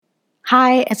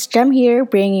Hi, it's Jem here,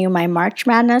 bringing you my March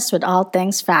Madness with all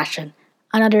things fashion.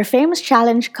 Another famous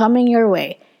challenge coming your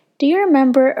way. Do you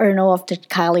remember or know of the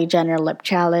Kylie Jenner lip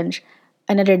challenge?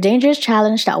 Another dangerous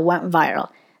challenge that went viral.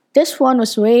 This one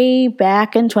was way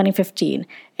back in 2015.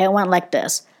 It went like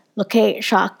this: locate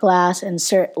shot glass,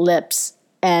 insert lips,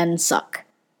 and suck.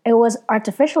 It was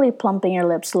artificially plumping your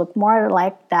lips to look more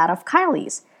like that of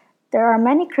Kylie's. There are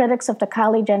many critics of the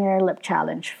Kylie Jenner lip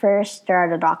challenge. First, there are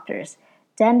the doctors.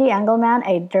 Dandy Engelman,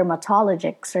 a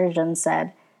dermatologic surgeon,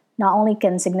 said, not only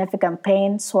can significant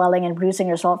pain, swelling, and bruising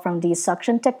result from these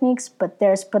suction techniques, but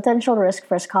there's potential risk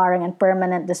for scarring and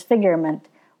permanent disfigurement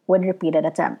with repeated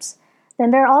attempts. Then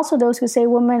there are also those who say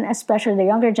women, especially the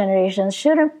younger generations,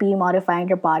 shouldn't be modifying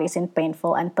their bodies in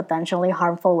painful and potentially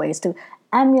harmful ways to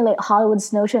emulate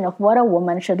Hollywood's notion of what a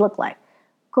woman should look like.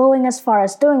 Going as far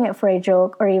as doing it for a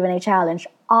joke or even a challenge,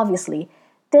 obviously,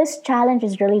 this challenge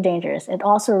is really dangerous. It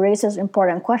also raises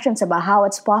important questions about how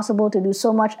it's possible to do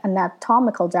so much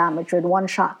anatomical damage with one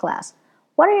shot glass.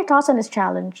 What are your thoughts on this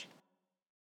challenge?